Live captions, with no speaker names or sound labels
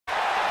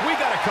We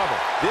got a cover.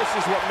 This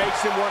is what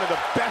makes him one of the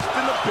best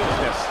in the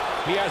business.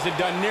 He hasn't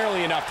done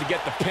nearly enough to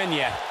get the pin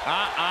yet.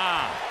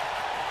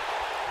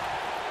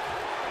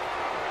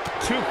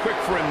 Too quick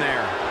for him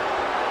there.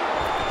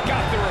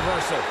 Got the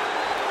reversal.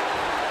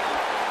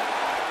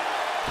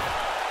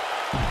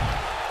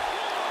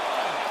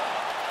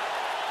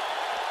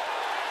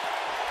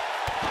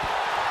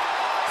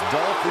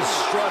 Dolph is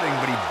strutting,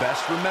 but he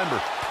best remember,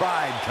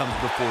 pride comes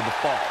before the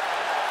fall.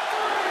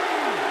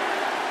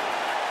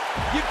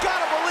 You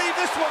gotta believe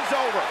this one's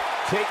over.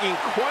 Taking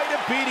quite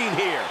a beating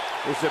here.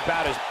 It's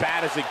about as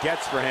bad as it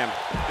gets for him.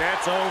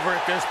 That's over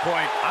at this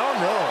point. I don't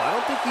know. I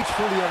don't think he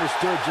truly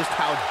understood just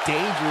how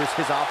dangerous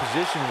his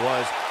opposition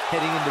was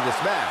heading into this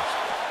match.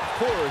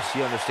 Of course,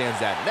 he understands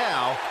that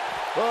now,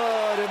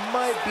 but it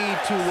might be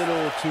too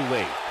little too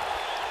late.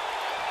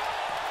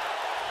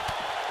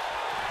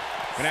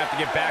 Gonna have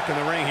to get back in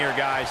the ring here,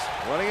 guys.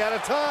 Running out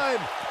of time.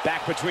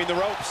 Back between the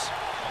ropes.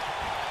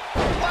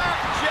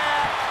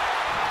 Blackjack!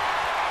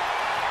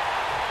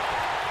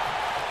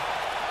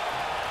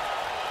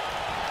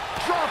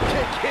 Drop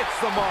kick hits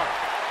the mark.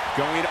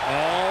 Going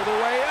all the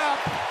way up.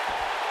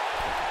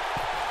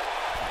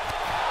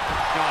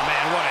 Oh,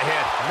 man, what a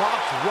hit.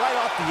 Knocked right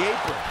off the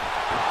apron.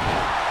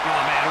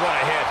 Oh, man, what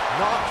a hit.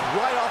 Knocked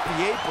right off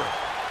the apron.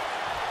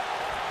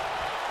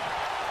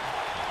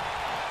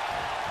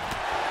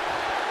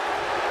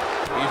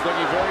 He's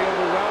looking very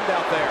overwhelmed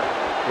out there.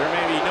 There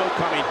may be no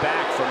coming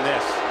back from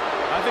this.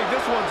 I think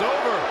this one's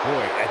over.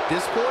 Boy, at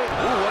this point,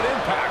 Ooh, what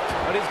impact.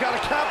 but he's got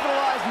to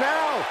capitalize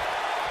now.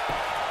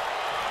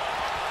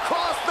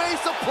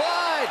 Crossface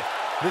applied.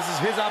 This is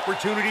his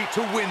opportunity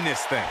to win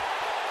this thing.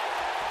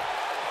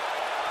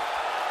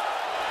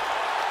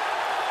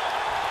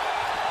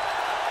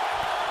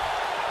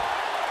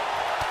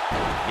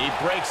 He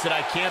breaks it.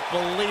 I can't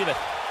believe it.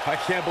 I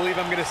can't believe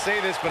I'm going to say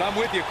this, but I'm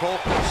with you, Cole.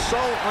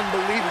 So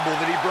unbelievable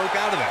that he broke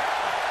out of that.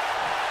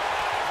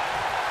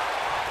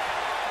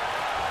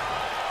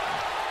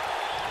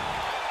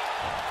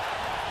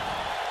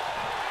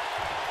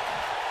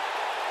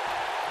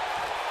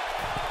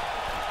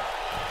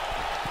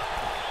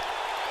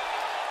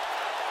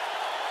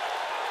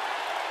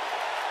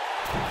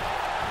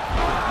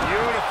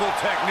 Beautiful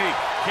technique.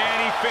 Can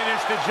he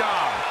finish the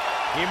job?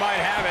 He might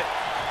have it.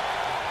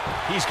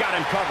 He's got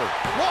him covered.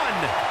 1,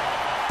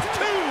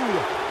 2.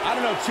 I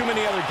don't know too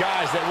many other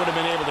guys that would have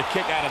been able to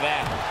kick out of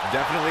that.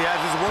 Definitely has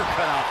his work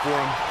cut out for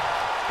him.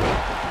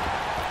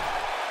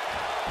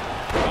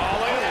 Oh,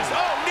 look at this.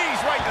 Oh,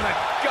 knees right to the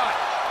gut.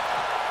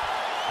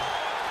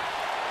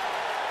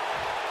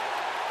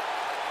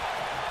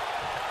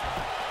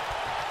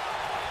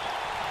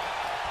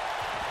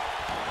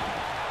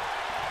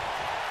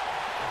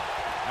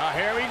 Now,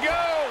 here we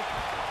go.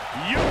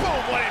 You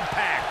boom, what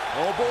impact.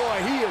 Oh,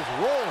 boy, he is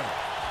rolling.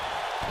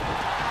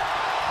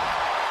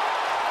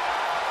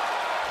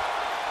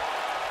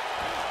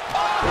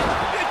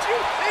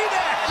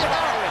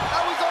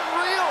 That was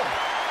unreal.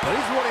 But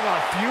he's running on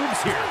fumes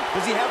here.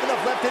 Does he have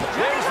enough left in?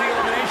 There's the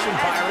elimination,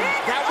 Byron.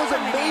 That was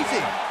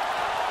amazing.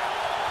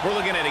 We're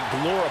looking at a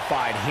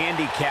glorified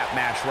handicap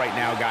match right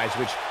now, guys,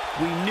 which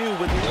we knew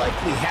would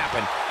likely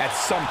happen at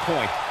some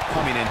point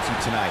coming into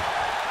tonight.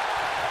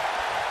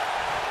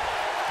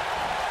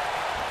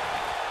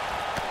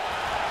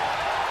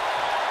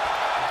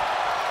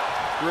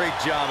 Great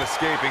job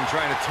escaping,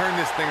 trying to turn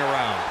this thing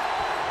around.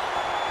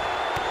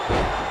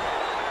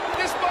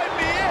 This might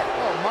be it.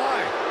 Oh,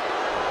 my.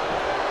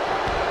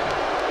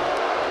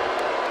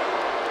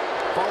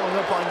 Following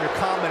up on your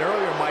comment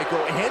earlier,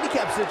 Michael,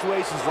 handicap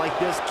situations like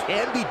this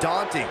can be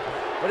daunting,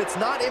 but it's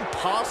not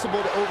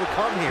impossible to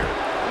overcome here.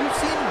 We've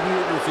seen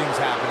weirder things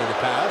happen in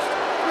the past.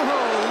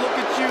 Oh, look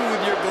at you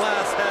with your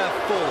glass half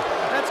full.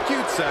 That's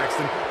cute,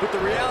 Saxton, but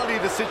the reality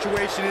of the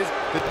situation is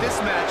that this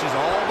match is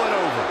all but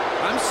over.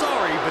 I'm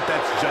sorry, but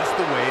that's just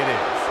the way it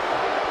is.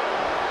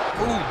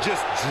 Ooh,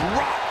 just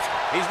dropped.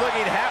 He's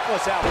looking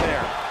hapless out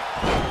there.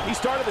 He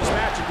started this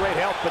match in great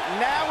health, but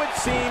now it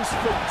seems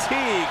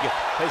fatigue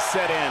has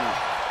set in.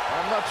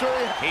 I'm not sure.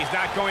 He's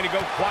not going to go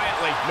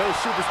quietly. No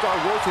superstar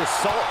worth his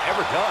salt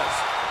ever does.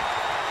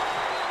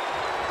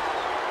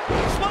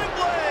 Sling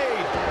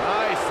blade.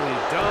 Nicely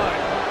done.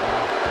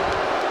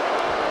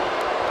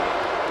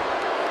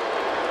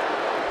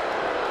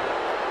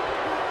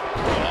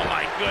 Oh,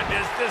 my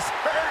goodness. This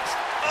hurts.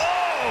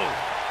 Oh!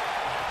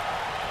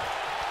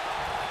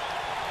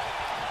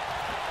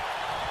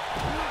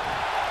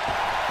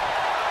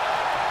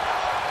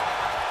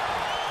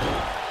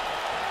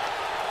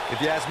 If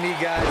you ask me,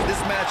 guys, this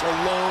match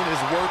alone is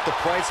worth the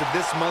price of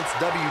this month's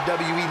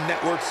WWE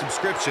Network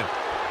subscription.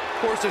 Of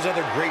course, there's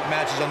other great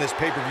matches on this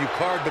pay-per-view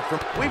card, but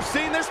We've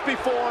seen this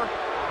before.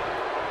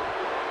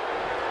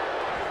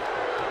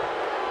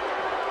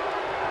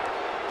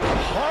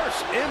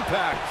 Harsh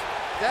impact.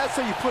 That's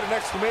how you put an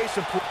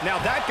exclamation point. Now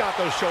that got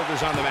those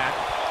shoulders on the mat.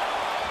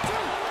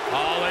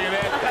 Oh, look at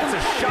that. That's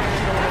a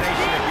shocking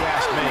elimination, if you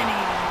ask me.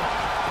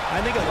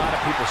 I think a lot of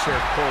people share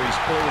Corey's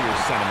earlier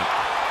sentiment.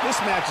 This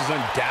match is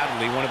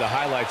undoubtedly one of the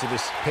highlights of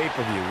this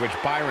pay-per-view, which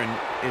Byron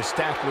is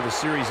stacked with a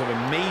series of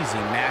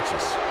amazing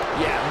matches.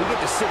 Yeah, we get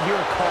to sit here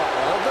and call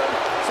all of them?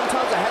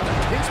 Sometimes I have to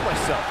pinch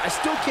myself. I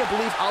still can't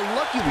believe how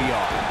lucky we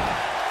are.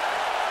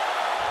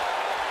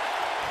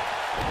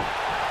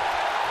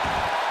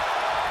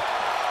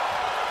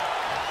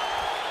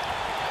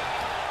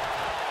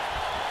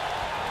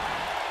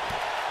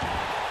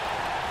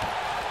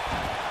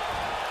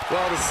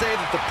 Well, to say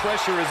that the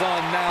pressure is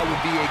on now would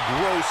be a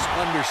gross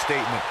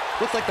understatement.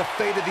 Looks like the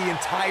fate of the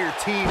entire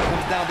team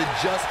comes down to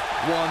just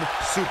one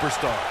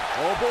superstar.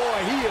 Oh boy,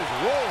 he is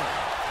rolling.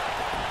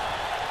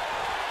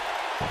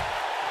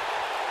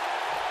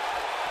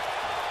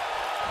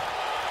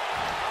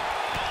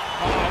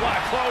 Oh, what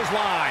a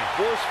clothesline.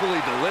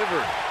 Forcefully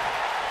delivered.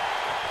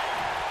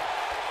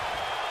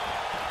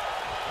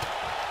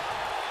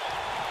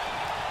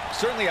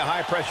 Certainly a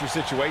high-pressure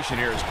situation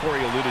here, as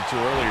Corey alluded to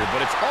earlier,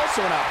 but it's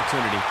also an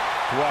opportunity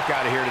to walk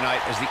out of here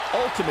tonight as the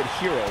ultimate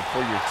hero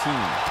for your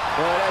team.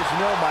 But as you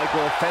know,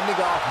 Michael, fending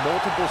off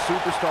multiple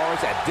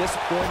superstars at this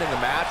point in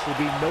the match will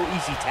be no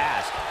easy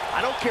task.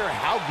 I don't care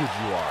how good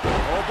you are.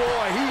 Oh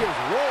boy, he is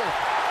rolling.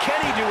 Can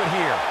he do it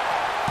here?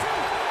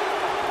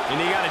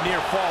 And he got a near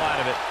fall out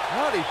of it.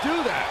 How did he do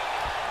that?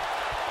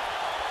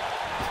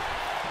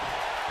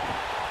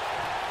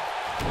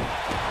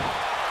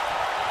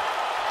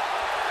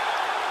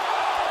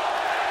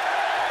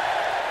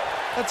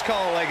 Let's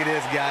call it like it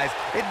is, guys.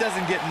 It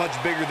doesn't get much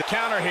bigger than...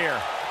 Counter here.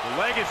 The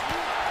leg is...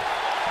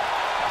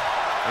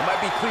 It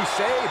might be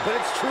cliche, but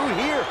it's true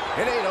here.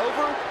 It ain't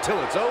over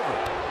till it's over.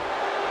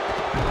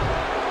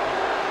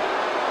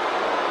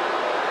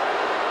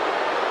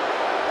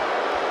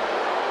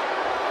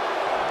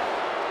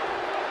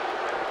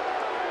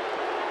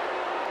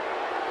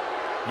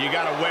 You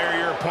got to wear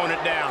your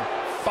opponent down.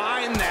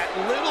 Find that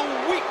little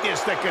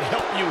weakness that could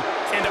help you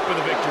end up with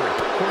a victory.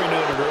 Corey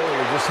noted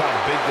earlier just how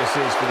big this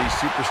is for these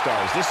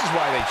superstars. This is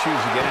why they choose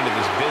to get into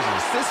this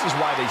business. This is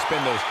why they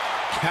spend those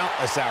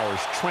countless hours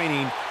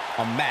training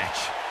a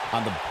match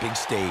on the big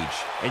stage.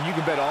 And you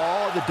can bet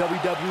all the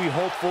WWE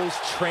hopefuls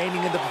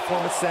training in the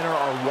Performance Center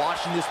are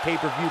watching this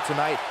pay-per-view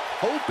tonight,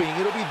 hoping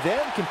it'll be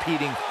them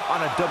competing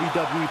on a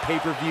WWE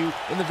pay-per-view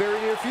in the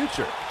very near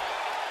future.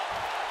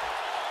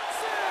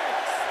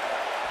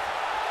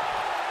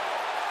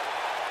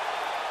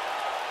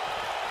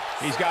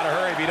 He's got to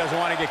hurry if he doesn't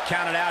want to get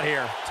counted out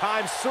here.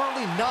 Time's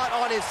certainly not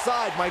on his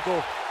side, Michael.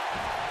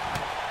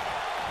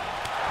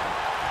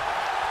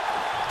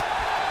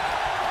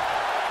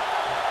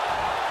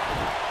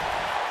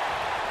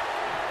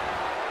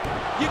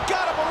 You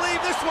gotta believe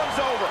this one's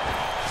over.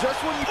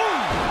 Just when you...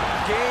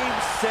 Game,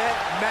 set,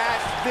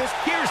 match.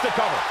 Here's the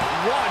cover.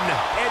 One.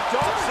 And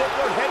Dolph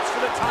Ziggler heads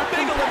for the top.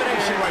 Big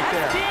elimination right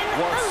there.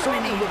 Well, it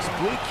certainly looks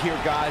bleak here,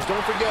 guys.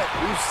 Don't forget,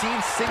 we've seen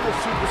single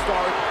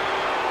superstars...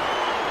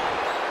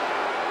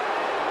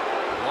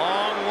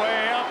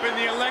 In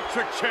the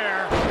electric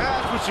chair.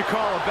 That's what you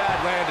call a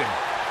bad landing.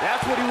 That's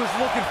what he was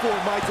looking for,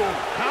 Michael.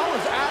 How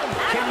is Adam...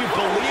 Can you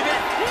believe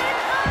it?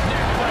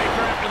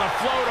 Neckbreaker after the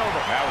float over.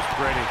 That was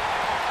pretty.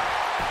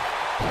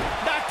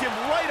 Knocked him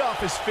right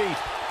off his feet.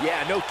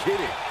 Yeah, no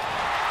kidding.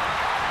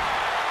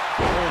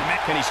 Oh, man,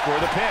 can he score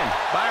the pin?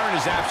 Byron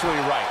is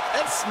absolutely right.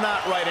 Let's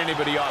not write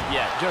anybody off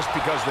yet, just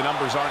because the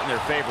numbers aren't in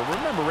their favor.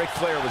 Remember, Ric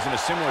Flair was in a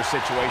similar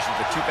situation at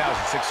the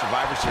 2006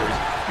 Survivor Series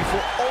before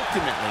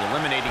ultimately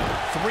eliminating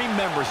 3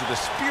 members of the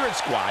Spirit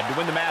Squad to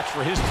win the match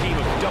for his team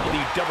of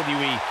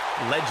WWE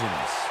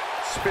Legends.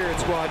 Spirit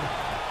Squad?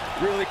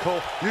 Really,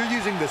 Cole? You're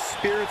using the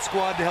Spirit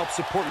Squad to help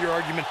support your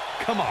argument?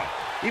 Come on.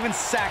 Even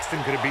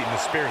Saxton could have beaten the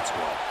Spirit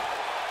Squad.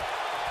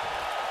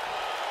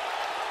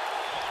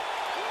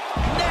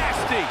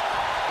 Nasty!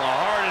 The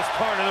hardest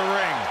part of the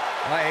ring.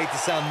 I hate to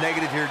sound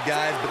negative here,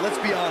 guys, but let's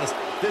be honest.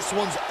 This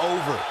one's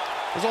over.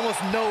 There's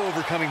almost no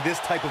overcoming this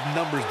type of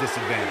numbers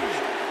disadvantage.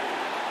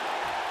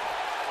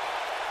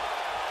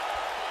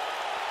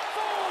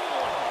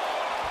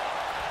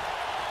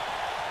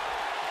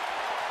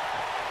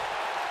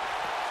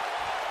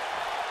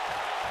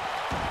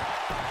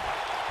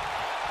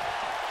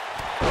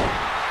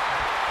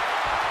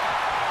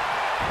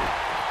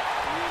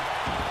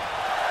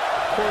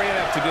 Corey,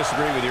 I'd have to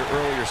disagree with your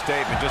earlier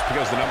statement. Just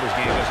because the numbers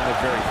game doesn't look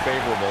very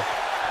favorable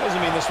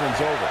doesn't mean this one's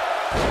over.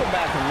 Let's go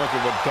back and look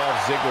at what Dolph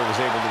Ziggler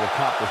was able to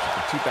accomplish at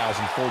the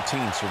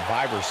 2014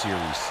 Survivor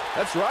Series.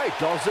 That's right.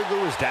 Dolph Ziggler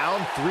was down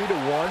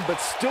 3-1,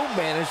 but still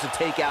managed to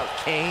take out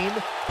Kane,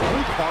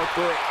 Luke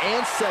Harper,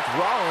 and Seth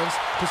Rollins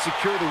to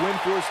secure the win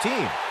for his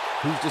team.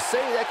 Who's to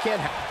say that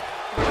can't happen?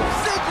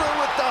 Ziggler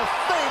with the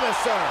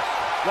famouser!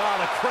 Wow,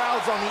 the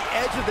crowd's on the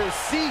edge of their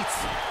seats.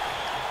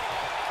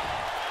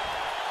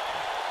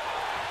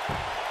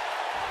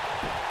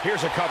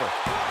 Here's a cover.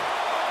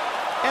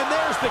 And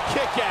there's the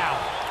kick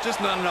out. Just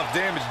not enough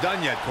damage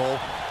done yet, Cole.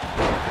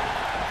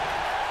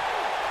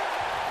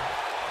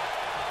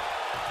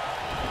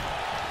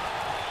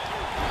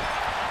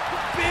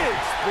 Big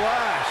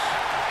splash.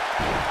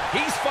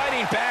 He's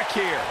fighting back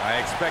here. I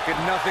expected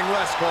nothing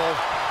less, Cole.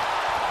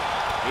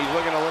 He's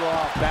looking a little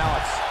off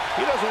balance.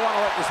 He doesn't want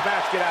to let this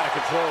match get out of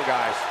control,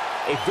 guys.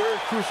 A very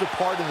crucial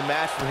part in the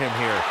match for him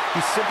here. He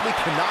simply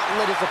cannot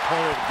let his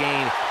opponent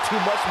gain too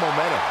much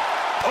momentum.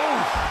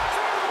 Oh!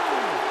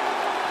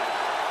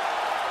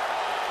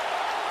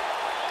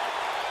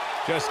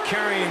 Just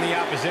carrying the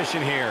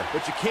opposition here.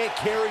 But you can't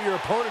carry your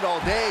opponent all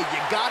day. You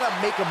gotta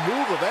make a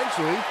move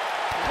eventually.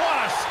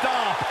 What a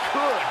stomp.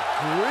 Good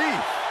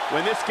grief.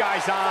 When this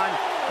guy's on,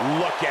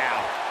 look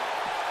out.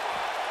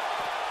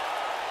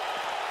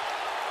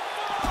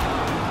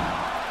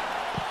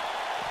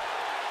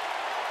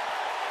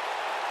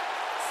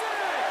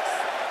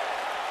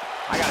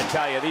 I gotta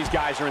tell you, these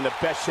guys are in the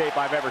best shape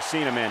I've ever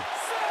seen them in.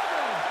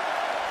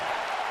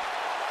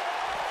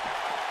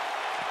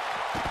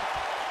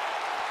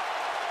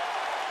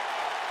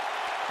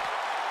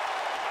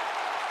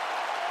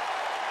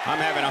 I'm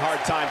having a hard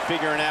time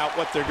figuring out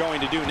what they're going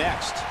to do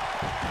next.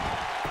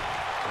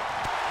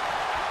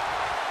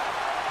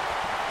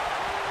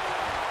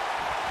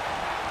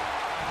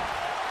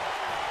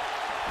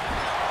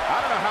 I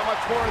don't know how much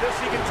more of this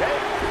he can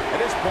take. At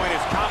this point,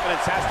 his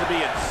confidence has to be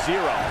at 0.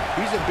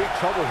 He's in big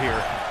trouble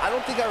here. I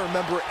don't think I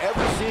remember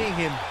ever seeing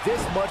him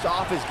this much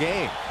off his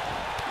game.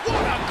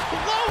 What a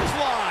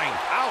clothesline.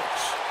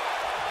 Ouch.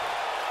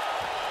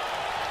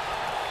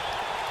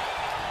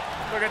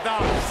 Look at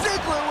that.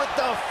 Ziggler with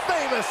the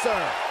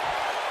famouser.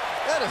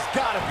 That has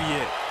got to be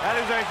it. That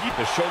is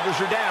the shoulders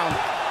are down.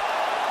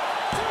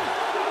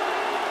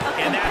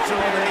 And that's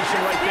elimination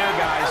right there,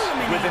 guys.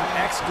 With an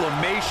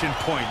exclamation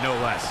point, no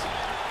less.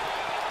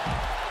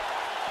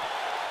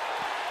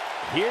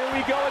 Here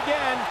we go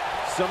again.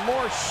 Some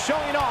more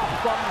showing off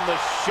from the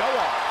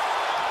show-off.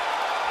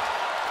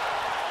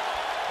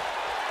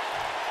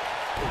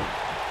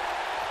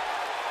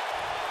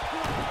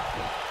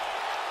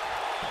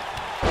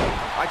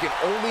 I can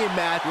only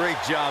imagine. Great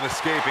job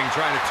escaping,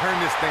 trying to turn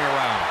this thing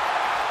around.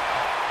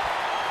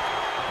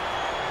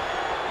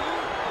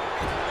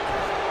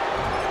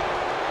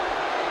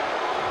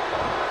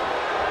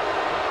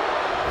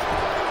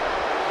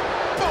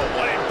 Boom,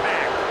 what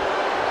impact.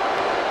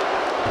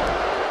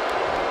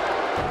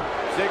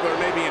 Ziggler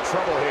may be in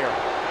trouble here.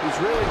 He's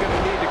really going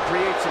to need to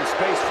create some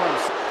space for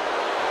himself.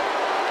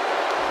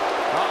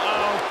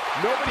 Uh-oh.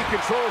 Nobody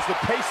controls the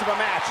pace of a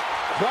match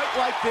quite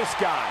like this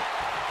guy.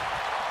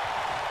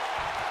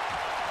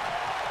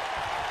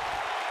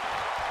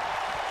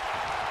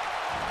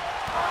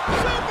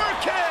 Super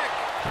kick!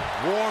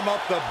 Warm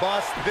up the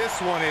bus. This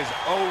one is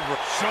over.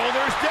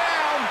 Shoulders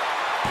down.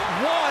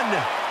 One.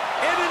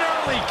 And an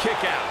early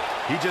kick out.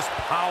 He just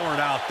powered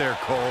out there,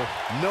 Cole.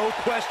 No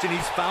question,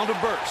 he's found a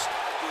burst.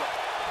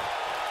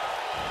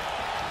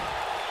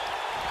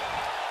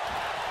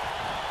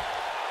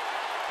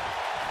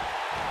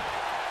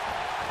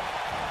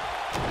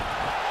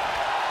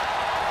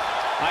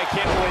 I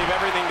can't believe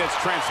everything that's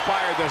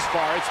transpired thus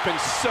far. It's been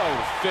so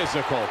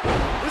physical.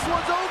 This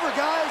one's over,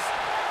 guys.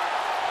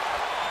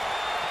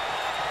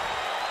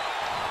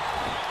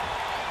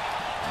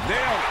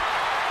 Nailed it.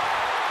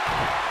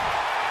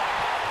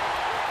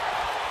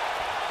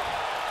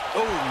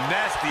 Oh,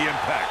 nasty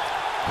impact.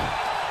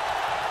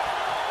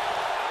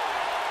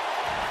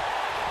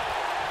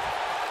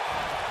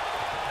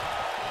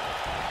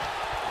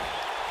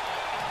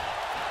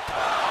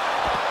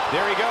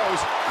 There he goes,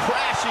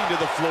 crashing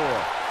to the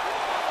floor.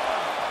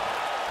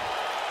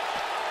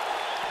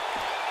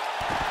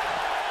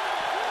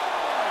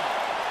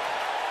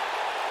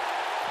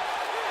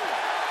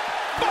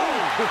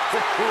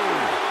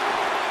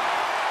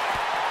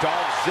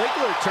 Dolph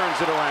Ziggler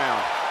turns it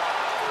around.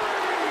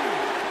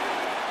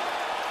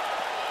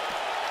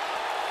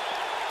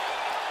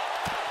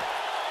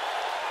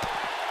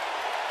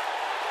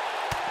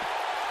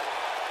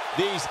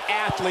 These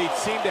athletes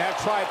seem to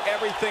have tried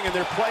everything in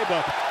their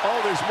playbook.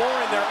 Oh, there's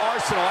more in their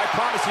arsenal, I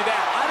promise you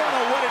that. I don't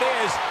know what it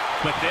is,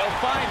 but they'll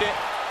find it.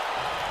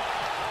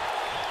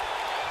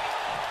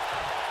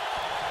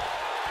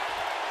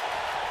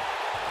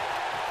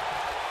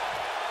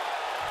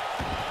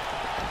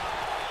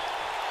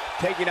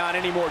 Taking on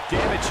any more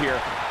damage here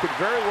could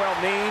very well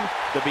mean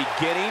the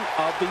beginning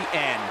of the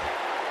end.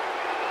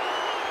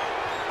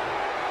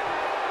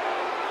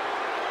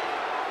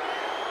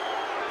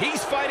 He's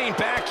fighting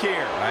back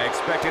here. I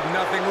expected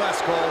nothing less,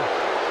 Cole.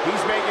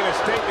 He's making a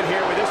statement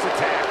here with this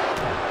attack.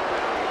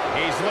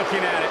 He's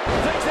looking at it.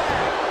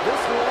 Zigzag!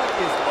 This one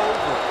is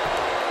over.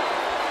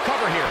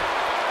 Cover here.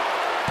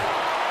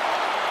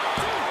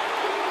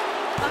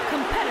 A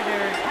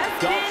competitor has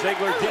Dolph been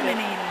Ziggler did it.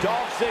 eliminated.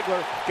 Dolph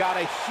Ziggler got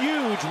a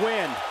huge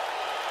win.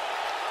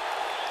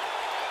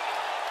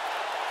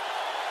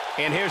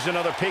 And here's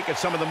another peek at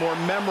some of the more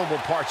memorable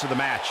parts of the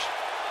match.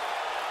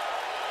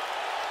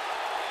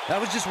 That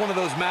was just one of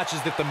those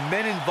matches that the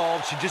men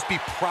involved should just be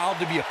proud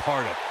to be a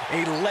part of.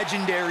 A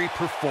legendary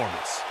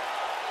performance.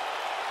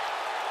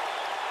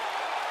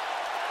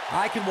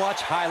 I can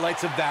watch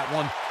highlights of that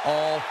one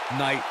all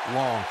night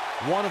long.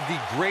 One of the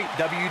great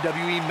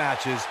WWE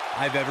matches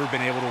I've ever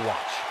been able to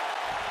watch.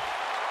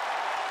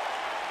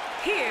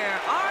 Here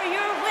are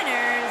your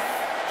winners,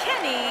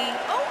 Kenny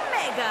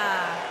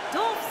Omega,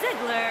 Dolph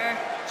Ziggler,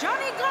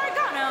 Johnny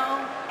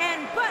Gargano,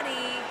 and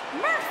Buddy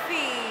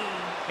Murphy.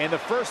 And the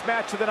first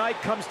match of the night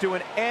comes to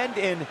an end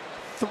in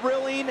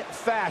thrilling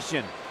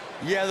fashion.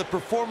 Yeah, the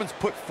performance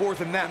put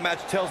forth in that match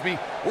tells me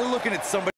we're looking at somebody